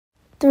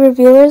The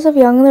revealers of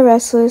Young and the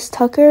Restless.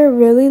 Tucker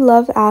really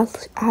loved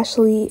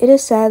Ashley. It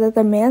is said that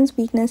the man's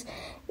weakness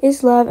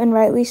is love, and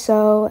rightly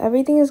so.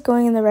 Everything is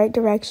going in the right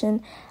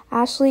direction.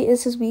 Ashley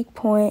is his weak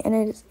point, and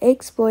it is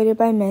exploited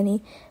by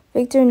many.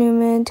 Victor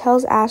Newman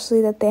tells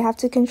Ashley that they have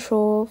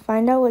to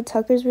find out what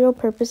Tucker's real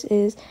purpose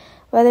is,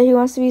 whether he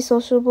wants to be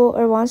sociable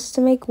or wants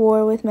to make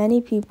war with many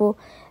people.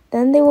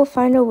 Then they will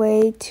find a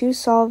way to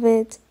solve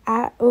it.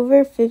 At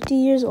over 50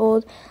 years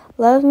old,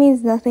 love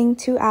means nothing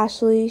to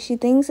Ashley. She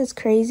thinks it's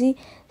crazy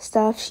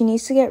stuff she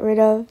needs to get rid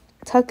of.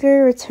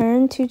 Tucker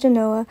returned to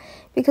Genoa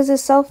because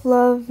his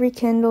self-love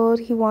rekindled.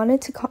 He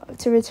wanted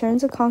to return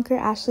to conquer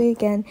Ashley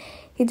again.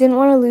 He didn't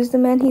want to lose the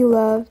man he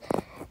loved.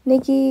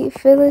 Nikki,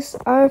 Phyllis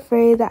are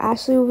afraid that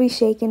Ashley will be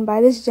shaken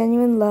by this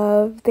genuine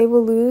love. They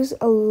will lose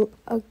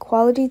a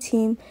quality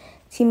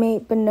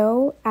teammate, but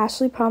no,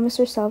 Ashley promised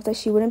herself that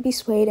she wouldn't be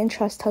swayed and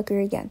trust Tucker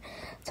again.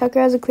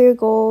 Tucker has a clear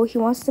goal. He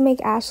wants to make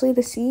Ashley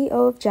the CEO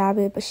of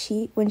Jabbit,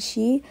 when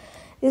she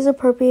is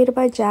appropriated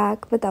by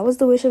Jack, but that was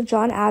the wish of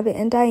John Abbott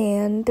and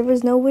Diane. There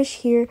was no wish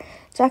here.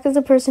 Jack is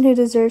a person who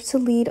deserves to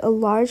lead a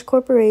large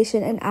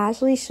corporation, and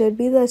Ashley should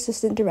be the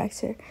assistant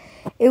director.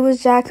 It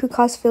was Jack who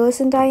caused Phyllis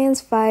and Diane's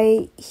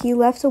fight. He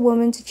left a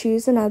woman to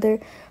choose another.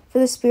 For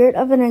the spirit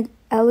of an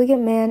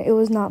elegant man, it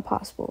was not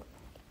possible.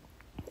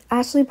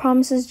 Ashley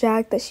promises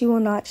Jack that she will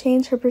not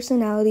change her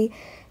personality.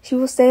 She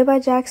will stay by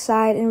Jack's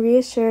side and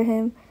reassure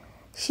him.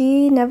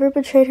 She never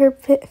betrayed her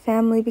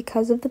family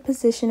because of the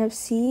position of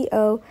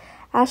CEO.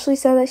 Ashley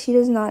said that she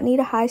does not need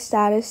a high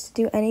status to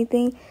do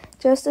anything,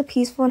 just a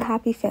peaceful and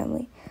happy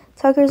family.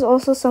 Tucker is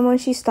also someone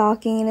she's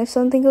stalking, and if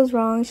something goes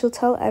wrong, she'll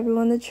tell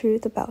everyone the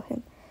truth about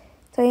him.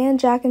 Diane,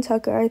 Jack, and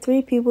Tucker are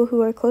three people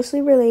who are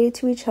closely related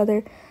to each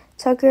other.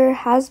 Tucker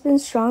has been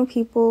strong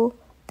people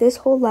this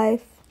whole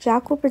life.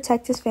 Jack will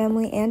protect his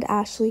family and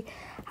Ashley.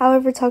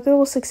 However, Tucker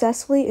will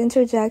successfully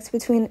interject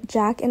between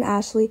Jack and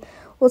Ashley.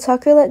 Will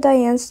Tucker let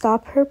Diane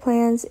stop her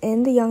plans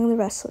in The Young and the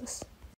Restless?